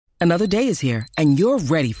Another day is here, and you're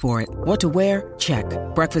ready for it. What to wear? Check.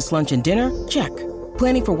 Breakfast, lunch, and dinner? Check.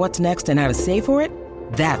 Planning for what's next and how to save for it?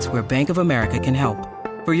 That's where Bank of America can help.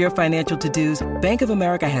 For your financial to-dos, Bank of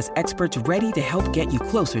America has experts ready to help get you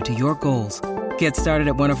closer to your goals. Get started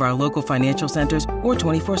at one of our local financial centers or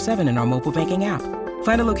 24/7 in our mobile banking app.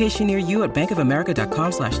 Find a location near you at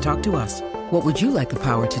bankofamerica.com/talktous. What would you like the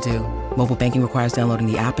power to do? Mobile banking requires downloading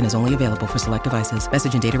the app and is only available for select devices.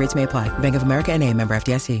 Message and data rates may apply. Bank of America N.A., member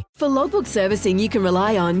FDIC. For logbook servicing you can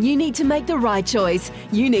rely on, you need to make the right choice.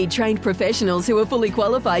 You need trained professionals who are fully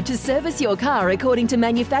qualified to service your car according to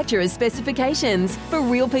manufacturer's specifications. For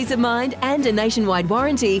real peace of mind and a nationwide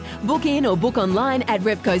warranty, book in or book online at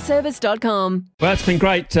repcoservice.com. Well, it's been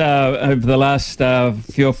great over the last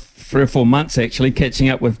 3 or 4 months, actually, catching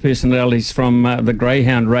up with personalities from the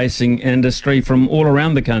Greyhound racing industry from all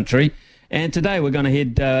around the country. And today we're going to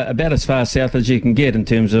head about as far south as you can get in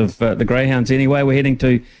terms of the Greyhounds anyway. We're heading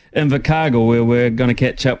to Invercargill, where we're going to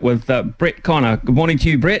catch up with Brett Connor. Good morning to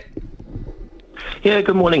you, Brett. Yeah,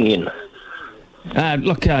 good morning, Ian.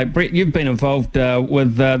 Look, Brett, you've been involved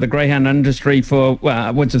with the Greyhound industry for,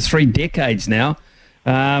 what's it, 3 decades now.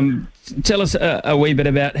 Tell us a wee bit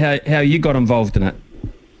about how you got involved in it.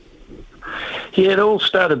 Yeah, it all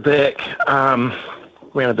started back around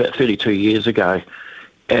about 32 years ago,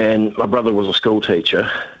 and my brother was a school teacher,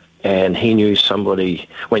 and he knew somebody,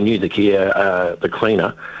 knew the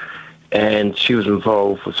cleaner, and she was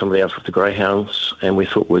involved with somebody else with the Greyhounds, and we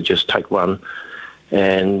thought we'd just take one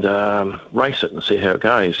and race it and see how it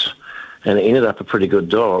goes. And it ended up a pretty good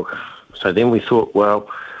dog. So then we thought, well,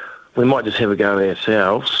 we might just have a go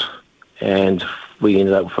ourselves, and we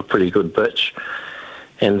ended up with a pretty good bitch.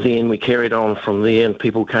 And then we carried on from there, and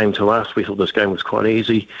people came to us. We thought this game was quite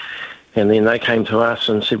easy. And then they came to us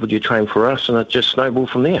and said, would you train for us? And it just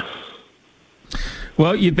snowballed from there.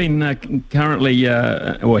 Well, you've been currently,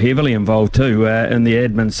 heavily involved too, in the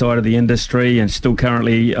admin side of the industry, and still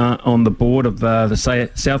currently on the board of the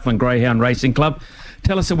Southland Greyhound Racing Club.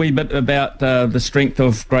 Tell us a wee bit about the strength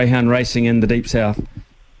of greyhound racing in the Deep South.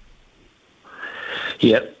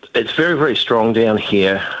 Yeah, it's very, very strong down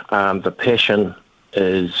here. The passion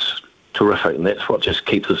is terrific, and that's what just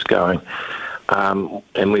keeps us going.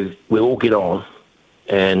 And we all get on,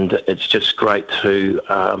 and it's just great to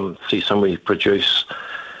see somebody produce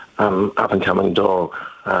up-and-coming dog.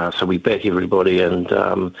 So we back everybody, and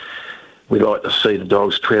we like to see the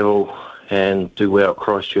dogs travel and do well at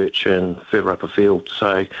Christchurch and further up afield.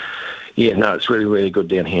 So, yeah, no, it's really, really good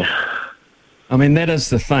down here. I mean, that is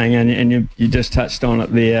the thing, and you just touched on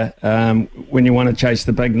it there. When you want to chase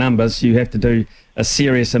the big numbers, you have to do a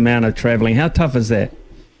serious amount of travelling. How tough is that?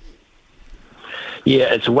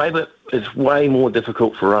 Yeah, it's way more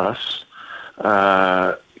difficult for us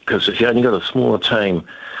because if you only got a smaller team,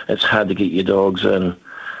 it's hard to get your dogs in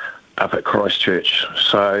up at Christchurch.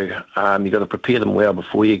 So you've got to prepare them well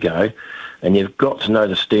before you go, and you've got to know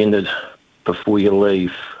the standard before you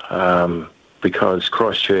leave because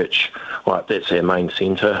Christchurch, that's our main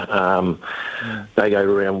centre. They go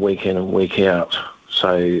around week in and week out.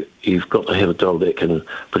 So you've got to have a dog that can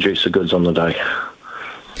produce the goods on the day.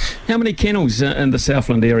 How many kennels in the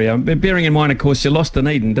Southland area? Bearing in mind, of course, you lost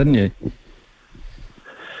Dunedin, didn't you?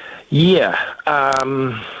 Yeah.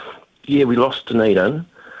 We lost Dunedin.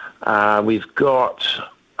 We've got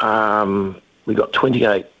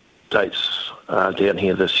 28 dates down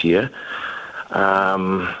here this year.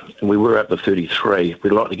 And we were up to 33.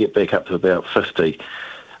 We'd like to get back up to about 50.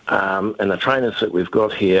 And the trainers that we've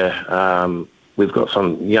got here, we've got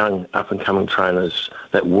some young up-and-coming trainers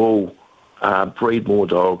that will breed more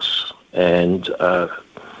dogs and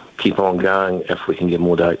keep on going if we can get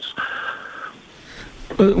more dates.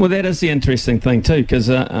 Well, that is the interesting thing too, because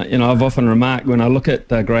I've often remarked when I look at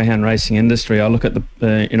the greyhound racing industry, I look at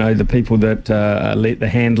the people that the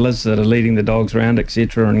handlers that are leading the dogs around,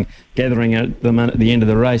 etc., and gathering them at the end of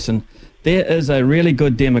the race, and there is a really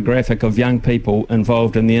good demographic of young people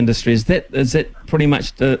involved in the industry. Is that pretty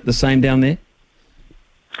much the same down there?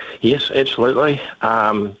 Yes, absolutely.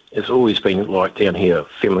 It's always been like down here,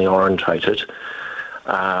 family orientated,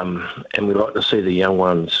 and we like to see the young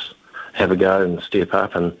ones have a go and step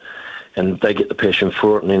up, and they get the passion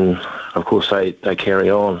for it, and then of course they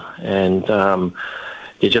carry on, and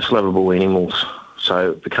they're just lovable animals,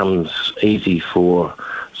 so it becomes easy for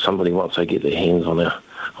somebody once they get their hands on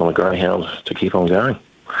a greyhound to keep on going.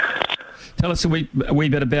 Tell us a wee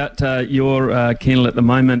bit about your kennel at the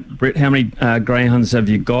moment, Brett. How many greyhounds have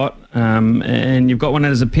you got? And you've got one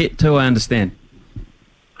as a pet too, I understand.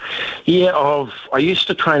 Yeah, I used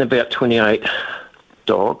to train about 28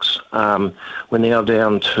 dogs. We're now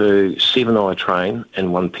down to 7 I train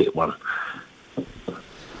and 1 pet one.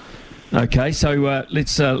 Okay, so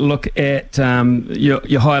let's look at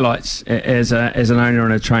your highlights as an owner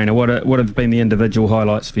and a trainer. What have been the individual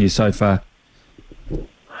highlights for you so far?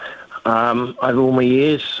 Over all my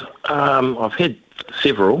years, I've had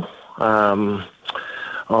several. I've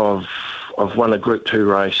won a Group 2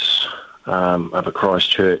 race up at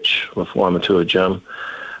Christchurch with Waimatua Gym.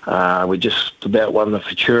 We just about won the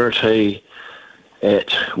Futurity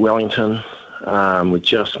at Wellington. We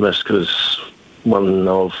just missed because one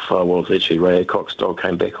of, actually Ray Cox's dog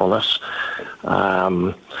came back on us.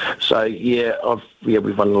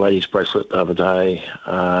 We've won the ladies' bracelet the other day.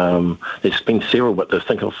 There's been several, but to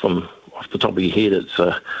think of them off the top of your head, it's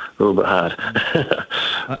a little bit hard.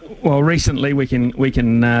 Well, recently we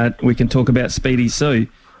can talk about Speedy Sue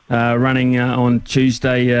running on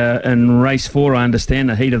Tuesday in race 4. I understand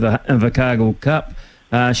the heat of the Invercargill Cup.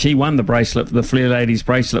 She won the bracelet, the Flair Ladies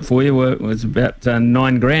bracelet for you. It was about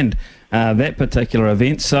 $9,000 that particular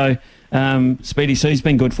event. So Speedy Sue's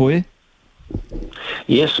been good for you.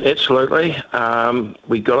 Yes, absolutely.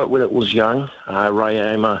 We got it when it was young. Ray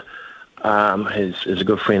Amer is a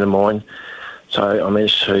good friend of mine, so I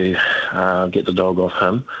managed to get the dog off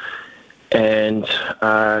him, and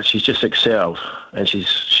she's just excelled, and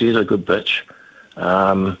she's a good bitch,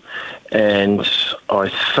 and I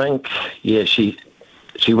think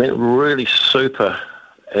she went really super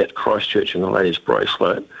at Christchurch in the ladies'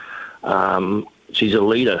 bracelet. She's a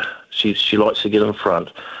leader. She likes to get in front,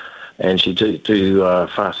 and she do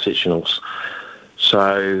fast sectionals.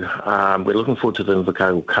 So we're looking forward to the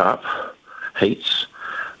Invercargill Cup heats.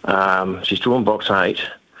 She's drawn box 8.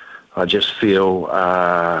 I just feel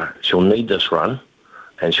she'll need this run,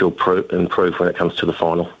 and she'll improve when it comes to the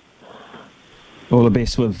final. All the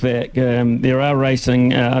best with that.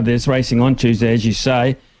 There's racing on Tuesday, as you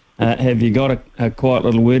say. Have you got a quiet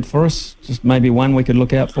little word for us? Just maybe one we could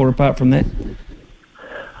look out for apart from that?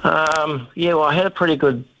 Well, I had a pretty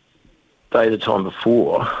good day the time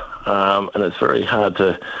before, and it's very hard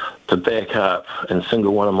to back up and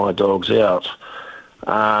single one of my dogs out.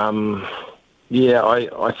 I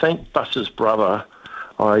think Buster's brother,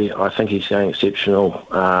 I think he's going exceptional.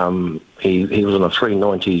 He was on a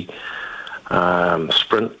 390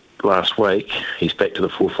 sprint last week. He's back to the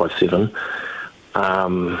 457,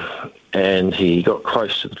 and he got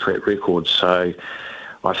close to the track record. So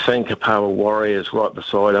I think a Power Warrior's right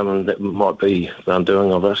beside him, and that might be the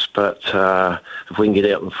undoing of us. But if we can get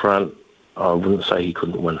out in front, I wouldn't say he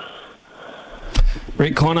couldn't win.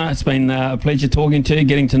 Brett Connor, it's been a pleasure talking to you,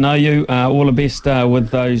 getting to know you. All the best with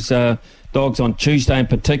those dogs on Tuesday in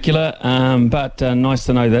particular. But nice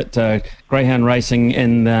to know that Greyhound racing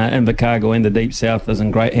in Invercargill and the Deep South is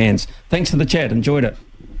in great hands. Thanks for the chat. Enjoyed it.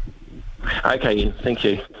 Okay, Ian. Thank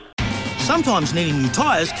you. Sometimes needing new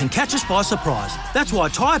tyres can catch us by surprise. That's why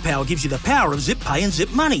Tyre Power gives you the power of Zip Pay and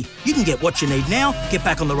Zip Money. You can get what you need now, get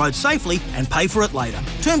back on the road safely and pay for it later.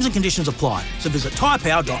 Terms and conditions apply. So visit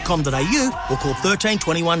tyrepower.com.au or call 13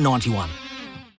 21 91.